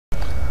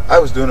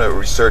was doing a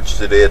research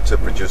today to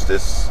produce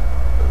this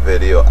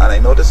video, and I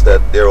noticed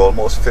that there are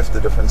almost 50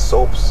 different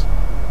soaps.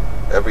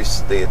 Every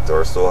state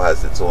or so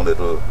has its own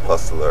little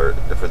hustle or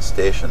different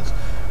stations.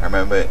 I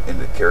remember in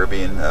the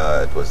Caribbean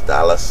it was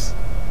Dallas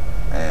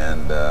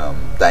and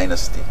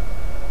Dynasty,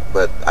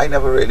 but I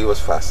never really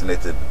was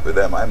fascinated with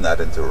them. I'm not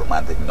into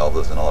romantic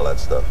novels and all that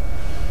stuff,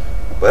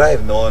 but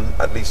I've known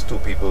at least two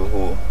people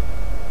who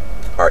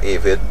are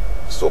avid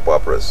soap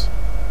operas,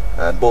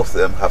 and both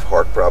of them have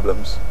heart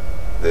problems.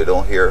 They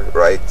don't hear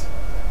right,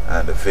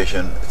 and the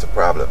vision is a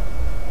problem.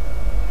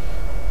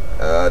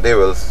 They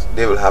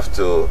will have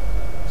to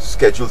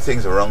schedule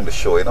things around the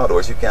show. In other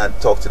words, you can't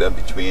talk to them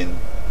between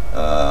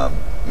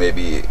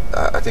maybe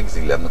I think it's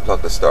 11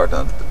 o'clock to start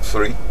on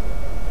 3.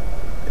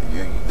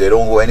 They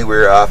don't go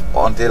anywhere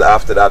until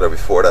after that or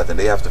before that, and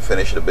they have to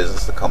finish the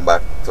business to come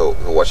back to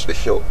watch the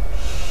show.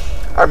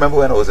 I remember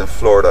when I was in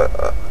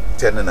Florida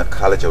attending a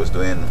college, I was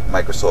doing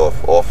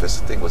Microsoft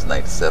Office, I think it was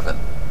 97,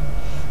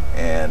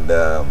 and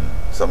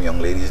some young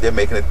ladies, they're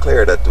making it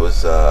clear that it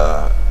was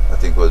I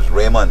think it was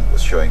Raymond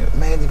was showing it,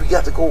 man, we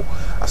got to go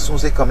as soon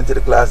as they come into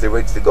the class, they're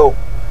ready to go.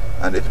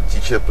 And if the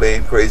teacher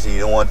playing crazy,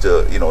 you don't want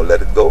to,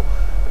 let it go,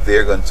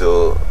 they're going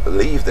to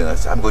leave. They're going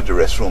to say, I'm going to the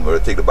restroom, or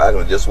take the bag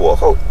and just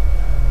walk out.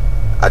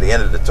 At the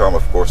end of the term,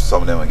 of course,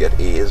 some of them will get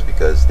A's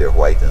because they're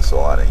white and so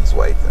on, and he's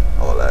white and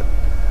all that.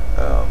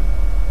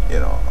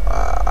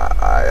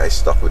 I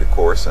stuck with the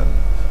course, and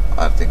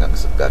I think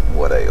I've gotten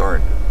what I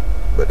earned.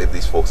 But if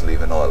these folks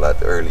leave and all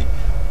that early,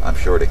 I'm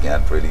sure they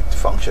can't really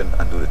function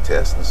and do the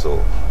test, and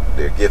so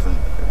they're given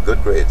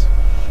good grades.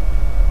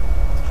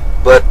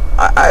 But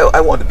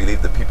I want to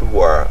believe the people who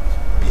are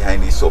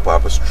behind these soap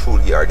operas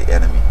truly are the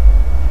enemy.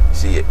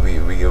 See, we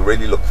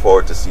really look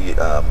forward to see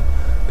the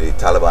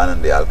Taliban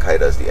and the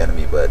Al-Qaeda as the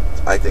enemy, but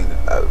I think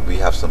we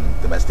have some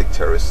domestic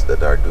terrorists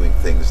that are doing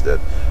things that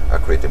are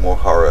creating more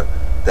horror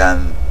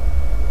than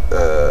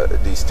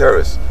these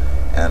terrorists.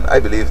 And I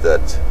believe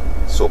that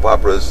soap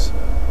operas,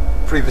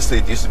 previously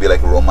it used to be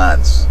like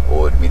romance,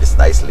 or meet this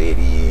nice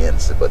lady and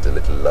it's about a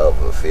little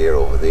love affair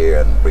over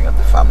there and bring up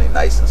the family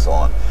nice and so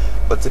on.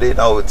 But today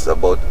now it's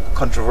about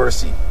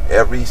controversy.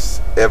 Every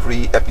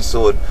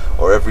episode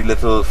or every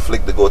little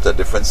flick that goes to a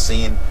different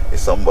scene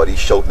is somebody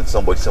shouting at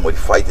somebody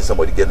fighting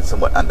somebody, getting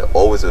someone, and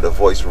always with a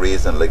voice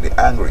raised and like they're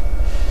angry.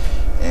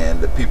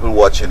 And the people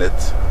watching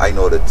it, I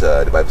know that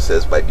the Bible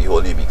says by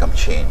beholding you become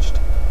changed.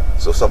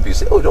 So some people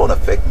say, oh, it don't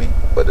affect me,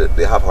 but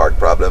they have heart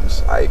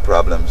problems, eye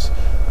problems,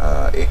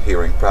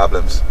 hearing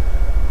problems.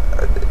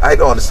 I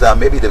don't understand.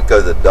 Maybe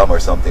because they're dumb or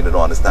something, they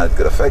don't understand it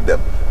could affect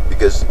them.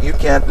 Because you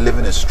can't live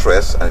in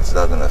stress and it's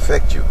not going to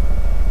affect you.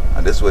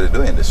 And this is what they're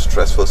doing. This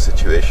stressful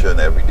situation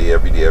every day.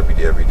 It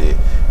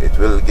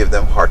will give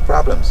them heart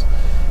problems.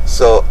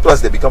 So, plus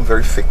they become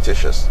very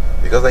fictitious.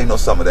 Because I know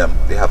some of them,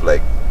 they have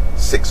like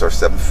 6 or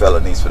 7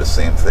 felonies for the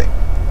same thing.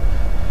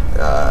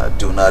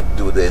 Do not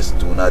do this,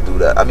 do not do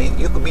that. I mean,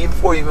 you could be,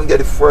 before you even get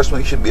the first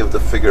one, you should be able to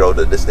figure out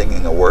that this thing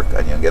ain't gonna work,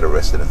 and you get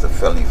arrested. It's a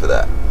felony for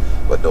that.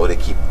 But no, they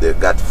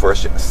got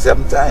first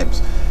 7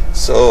 times.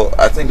 So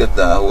I think that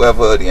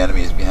whoever the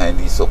enemy is behind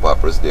these soap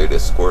operas, they're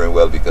scoring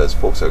well, because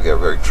folks are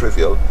very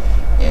trivial,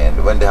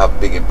 and when they have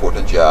big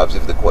important jobs,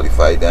 if they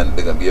qualify, then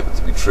they're gonna be able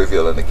to be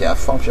trivial and they can't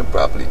function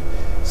properly.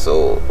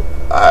 So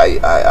I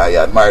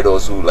admire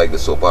those who like the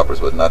soap operas,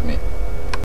 but not me.